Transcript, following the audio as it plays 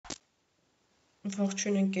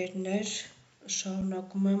Ողջույն ընկերներ,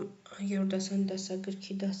 շարունակում եմ երրորդ դասարանի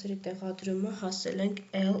դասագրքի դասերի տեղադրումը, հասել ենք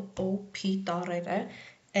LOP տառերը,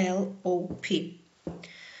 LOP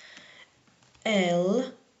L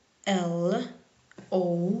L O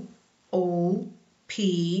O P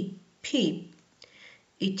P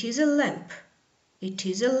It is a lamp. It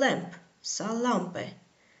is a lamp. Սա լամպ է.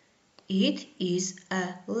 It is a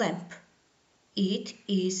lamp. It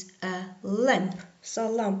is a lamp. Սա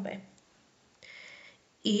լամպ է.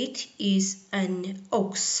 It is an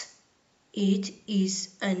ox. It is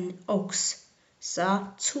an ox. Սա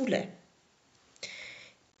ցուլ է.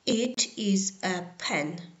 It is a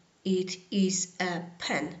pen. It is a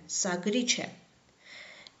pen. Սա գրիչ է.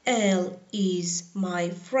 L is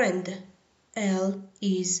my friend. L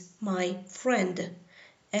is my friend.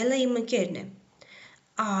 L-ը իմ ընկերն է.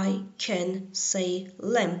 I can say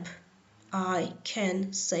lamp. I can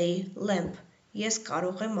say lamp. Ես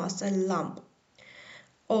կարող եմ ասել լամպ.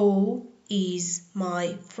 O is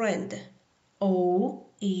my friend. O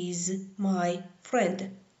is my friend.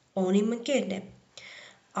 On իմ ընկերն է.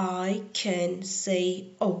 I can say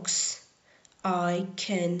ox. I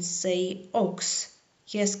can say ox.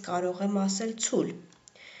 Ես կարող եմ ասել ցուլ.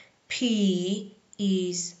 P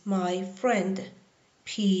is my friend.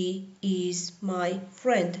 P is my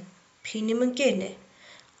friend. P-ն իմ ընկերն է.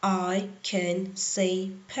 I can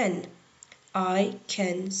say pen. I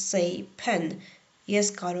can say pen. Ես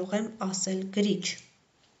կարող եմ ասել գրիչ.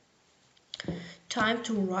 Time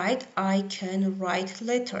to write. I can write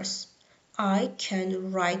letters. I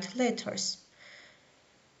can write letters.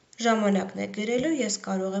 Ժամանակն է գրելու, ես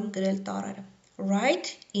կարող եմ գրել տառերը.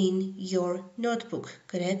 Write in your notebook.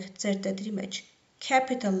 Գրեք ձեր տետրի մեջ.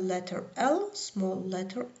 Capital letter L, small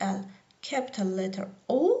letter L. Capital letter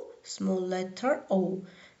O, small letter O.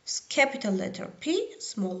 Capital letter P,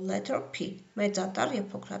 small letter P. Մեծատառ և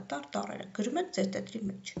փոքրատառ տառերը. Գրում եք ձեր տետրի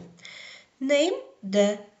մեջ. Name the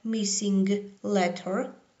missing letter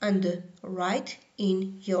and write in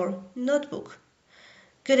your notebook.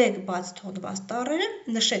 Գրեք բաց թողնված տառերը,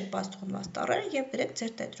 նշեք բաց թողնված տառերը և գրեք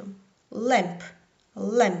ձեր տետրում. Lamp,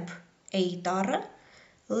 lamp, A տառը,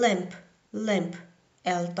 lamp, lamp,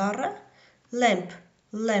 L տառը, lamp,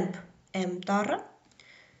 lamp, M տառը,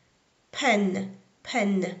 pen,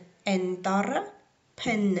 pen, N տառը,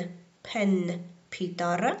 pen, pen, P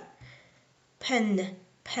տառը, pen,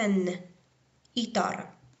 pen, I տառը.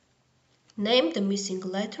 Name the missing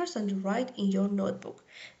letters and write in your notebook.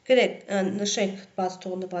 Գրեք, նշեք բաց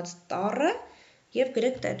թողնված տառը և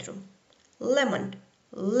գրեք տետրում. Lemon,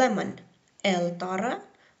 lemon, L տառը,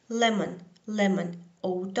 lemon, lemon,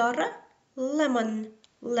 O տառը, lemon,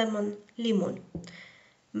 lemon, limon.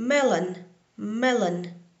 Melon, melon,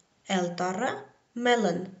 L տառը,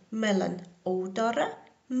 melon, melon, O տառը,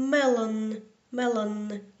 melon, melon,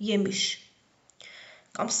 եմիշ.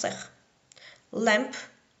 Կամ սեղ. Lamp,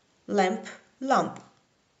 lamp, lamp.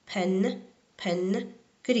 Pen, pen,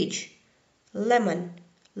 գրիչ. Lemon,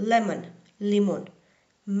 lemon, limon.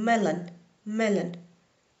 Melon, melon,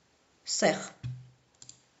 սեղ.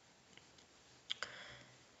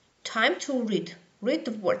 Time to read. Read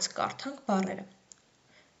the words. Կարդանք բառերը.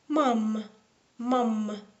 Mom, mom,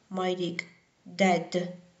 մայրիկ. Dad,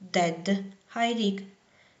 dad, հայրիկ.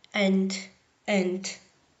 Ant, ant,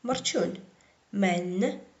 մրջյուն.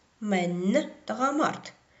 Men, men,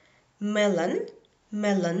 տղամարդ. Melon,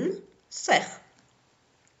 melon, սեղ.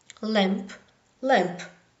 Lamp, lamp,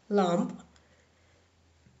 lamp.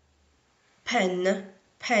 Pen,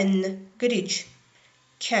 pen, գրիչ.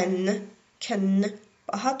 Can, can,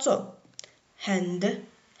 պահածո. Hand,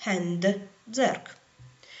 hand, ձեռք.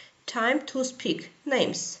 Time to speak.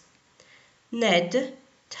 Names. Ned,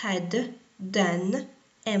 Ted, Dan,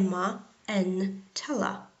 Emma, Ann,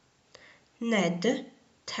 Tella. Ned,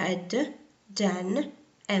 Ted, Dan,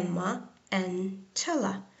 Emma, Ann,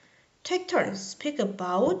 Tella. Take turns. Speak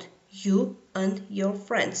about you and your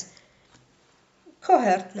friends. Քո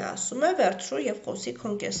հերթն է ասում է, վերջրու և խոսի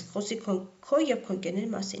քո և քո ընկերների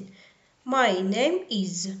մասին. My name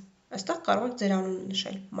is. Այստեղ կարող եք ձեր անունը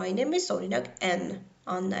նշել. My name is, օրինակ, Ann.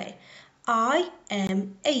 Աննա է. I am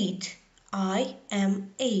 8. I am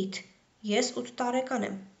 8. Ես 8 տարեկան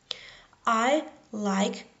եմ. I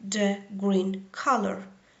like the green color.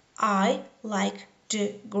 I like the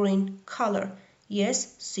green color. Ես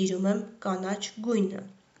սիրում եմ կանաչ գույնը.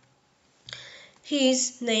 His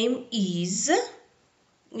name is.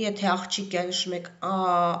 Եթե աղջիկ է նշում եք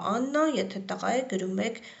Աննա, եթե տղա է գրում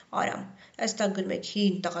եք Արամ. Այստեղ գրում եք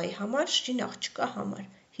հին տղայի համար, շին աղջկա համար.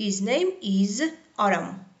 His name is Aram,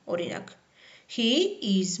 օրինակ. He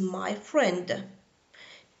is my friend.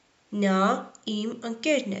 Նա իմ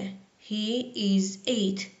ընկերն է. He is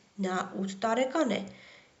 8. Նա 8 տարեկան է.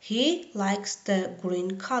 He likes the green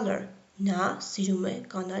color. Նա սիրում է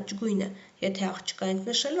կանաչ գույնը. Եթե աղջկա ենք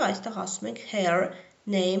նշելու, այստեղ ասում ենք her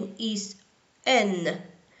name is N.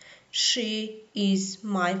 She is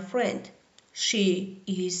my friend. She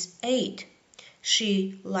is 8.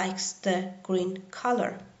 She likes the green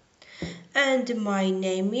color. And my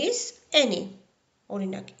name is Annie.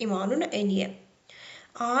 Օրինակ, իմ անունը Annie է.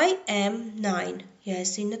 I am 9.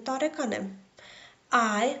 Ես 9 տարեկան եմ.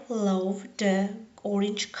 I love the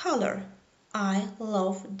orange color. I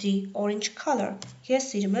love the orange color. Ես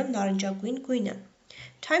սիրում եմ նարնջագույն գույնը.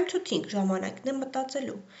 Time to think. Ժամանակն է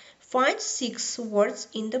մտածելու. Find 6 words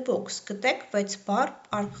in the box. Գտեք 6 բառ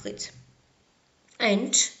արկղից.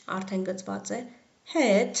 And արդեն գծված է.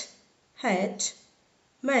 Had,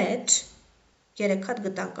 met. 3 հատ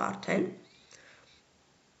գտանք արդեն.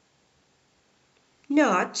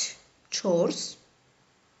 Not, 4.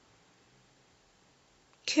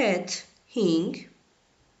 Cat, 5.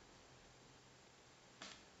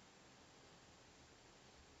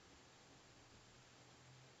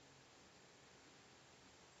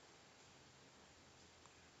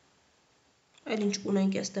 Այլ ինչ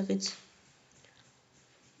ունենք այստեղից.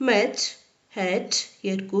 Met, had,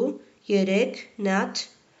 2, 3, not,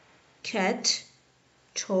 cat,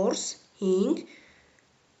 4, 5.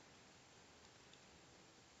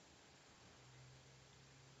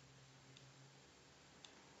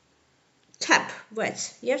 Tap, 6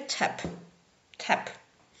 եւ tap.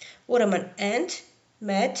 Ուրեմն and,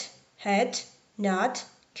 met, had, not,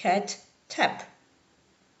 cat, tap.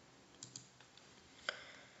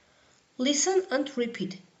 Listen and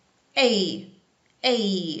repeat. A,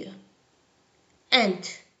 ant,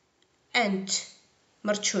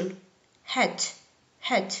 մրջուն. Hat,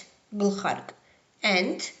 գլխարկ.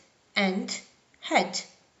 Ant, hat,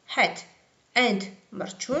 and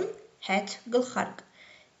մրջուն, hat գլխարկ.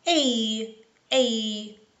 A,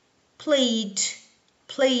 plate,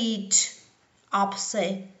 ափսե.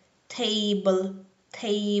 Table,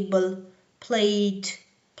 plate,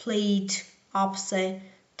 ափսե.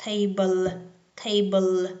 Table,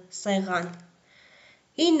 սեղան.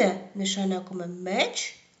 9 նշանակում է մեջ,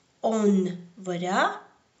 on, վրա,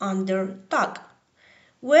 under, տակ.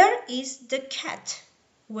 Where is the cat?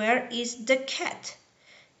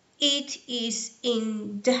 It is in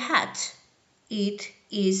the hat.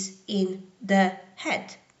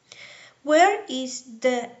 Where is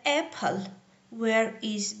the apple?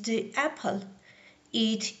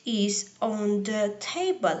 It is on the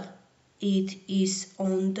table.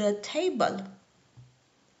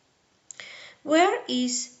 Where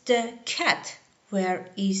is the cat?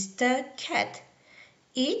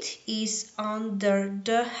 It is under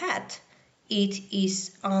the hat.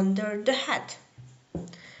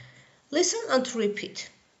 Listen and repeat.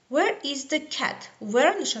 Where is the cat?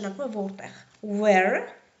 Where նշանակում է որտեղ.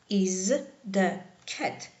 Where is the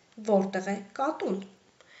cat? Որտեղ է կատուն.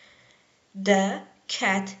 The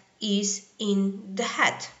cat is in the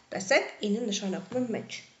hat. Տեսեք, ինը նշանակում է մեջ.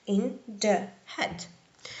 In the hat.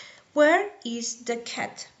 Where is the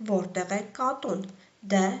cat? Որտեղ է կատուն.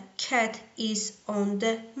 The cat is on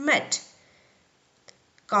the mat.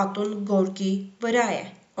 Կատուն գորգի վրա է.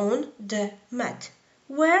 On the mat.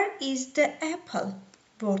 Where is the apple?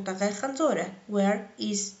 Որտեղ է խնձորը. Where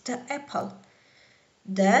is the apple?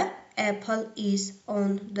 The apple is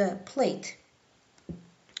on the plate.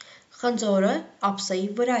 Խնձորը ափսեի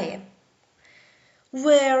վրա է.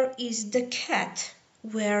 Where is the cat?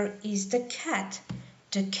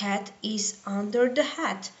 The cat is under the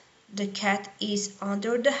hat.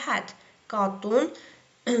 Կատուն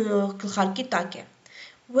գլխարկի տակ է.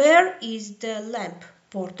 Where is the lamp?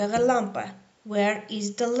 Որտեղ է լամպը. Where is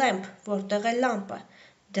the lamp? Որտեղ է լամպը.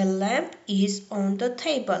 The lamp is on the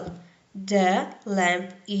table. The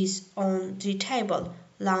lamp is on the table.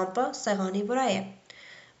 Լամպը սեղանի վրա է.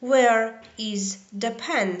 Where is the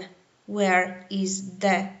pen?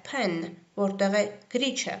 Որտեղ է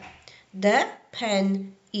գրիչը. The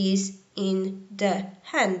pen is in the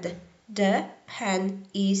hand.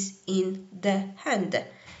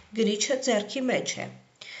 Գրիչը ձեռքի մեջ է.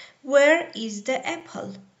 Where is the apple?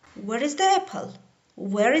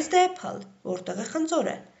 Որտեղ է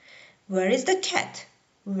խնձորը. Where is the cat?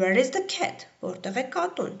 Որտեղ է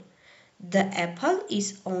կատուն. The apple is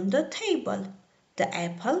on the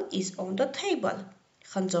table.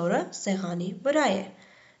 Խնձորը սեղանի վրա է.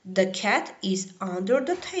 The cat is under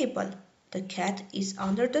the table.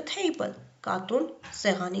 Կատուն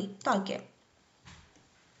սեղանի տակ է.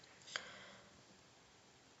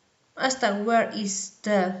 Այստեղ where is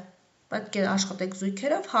the պետք է աշխատեք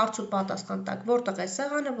զույգերով, հարց ու պատասխան տակ. Որտեղ է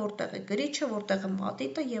սեղանը, որտեղ է գրիչը, որտեղ է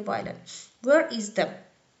մատիտը եւ այլն. Where is the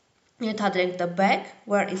Ենթադրենք the bag.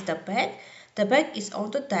 Where is the bag? The bag is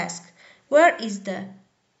on the desk. Where is the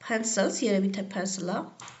pencils? Երևի թե pencil-ը.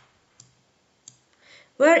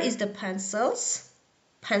 Where is the pencils?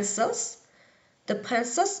 Pencils. The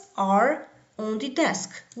pencils are on the desk.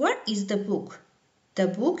 Where is the book? The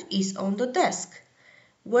book is on the desk.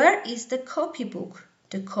 Where is the copybook?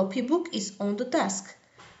 The copybook is on the desk.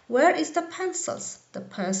 Where is the pencils? The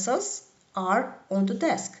pencils are on the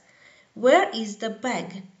desk. Where is the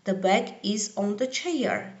bag? The bag is on the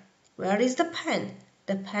chair. Where is the pen?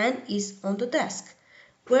 The pen is on the desk.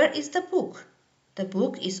 Where is the book? The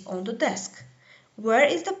book is on the desk. Where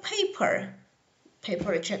is the paper?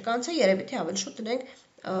 Paper-ը չեկանցը երևի թե ավելի շուտ դնենք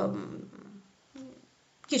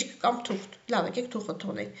գիրք կամ թուղթ։ Լավ եկեք թուղթը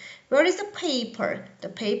թողնենք։ Where is the paper?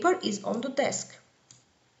 The paper is on the desk.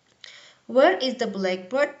 Where is the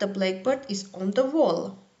blackbird? The blackbird is on the wall.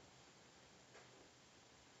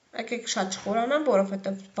 Եկեք շատ չխորանամ,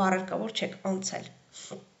 որովհետև բառեր կա, որ չեք անցել։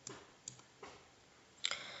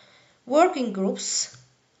 Work in groups.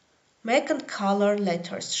 Make and color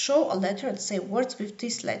letters. Show a letter and say words with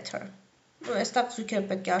this letter. Այստեղ զույգեր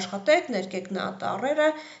պետք է աշխատեք, ներկեք նա տառերը,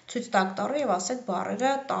 ցույց տակ տառը եւ ասեք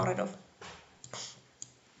բառերը տառերով։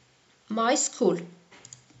 My school.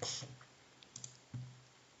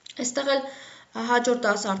 Այստեղ էլ հաջորդ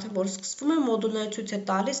դասը արդեն որ սկսվում է, մոդուլները ցույց է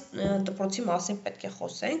տալիս, դպրոցի մասին պետք է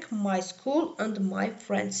խոսենք։ My school and my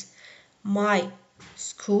friends. My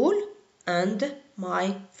school and my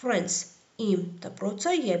friends. Իմ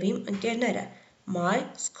դպրոցը եւ իմ ընկերները. My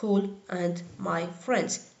school and my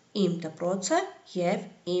friends. Իմ դպրոցը եւ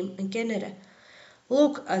իմ ընկերները.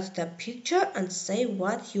 Look at the picture and say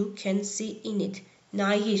what you can see in it.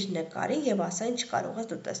 Նայիր նկարին եւ ասա ինչ կարող ես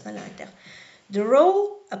դու տեսնել այնտեղ. Draw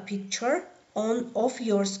a picture of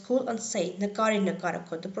your school and say. Նկարի նկարը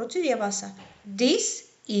քո դպրոցի եւ ասա. This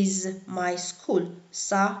is my school.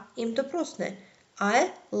 Սա իմ դպրոցն է.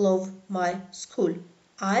 I love my school.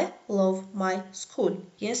 I love my school.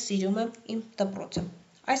 Ես սիրում եմ իմ դպրոցը.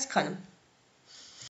 Այսքանը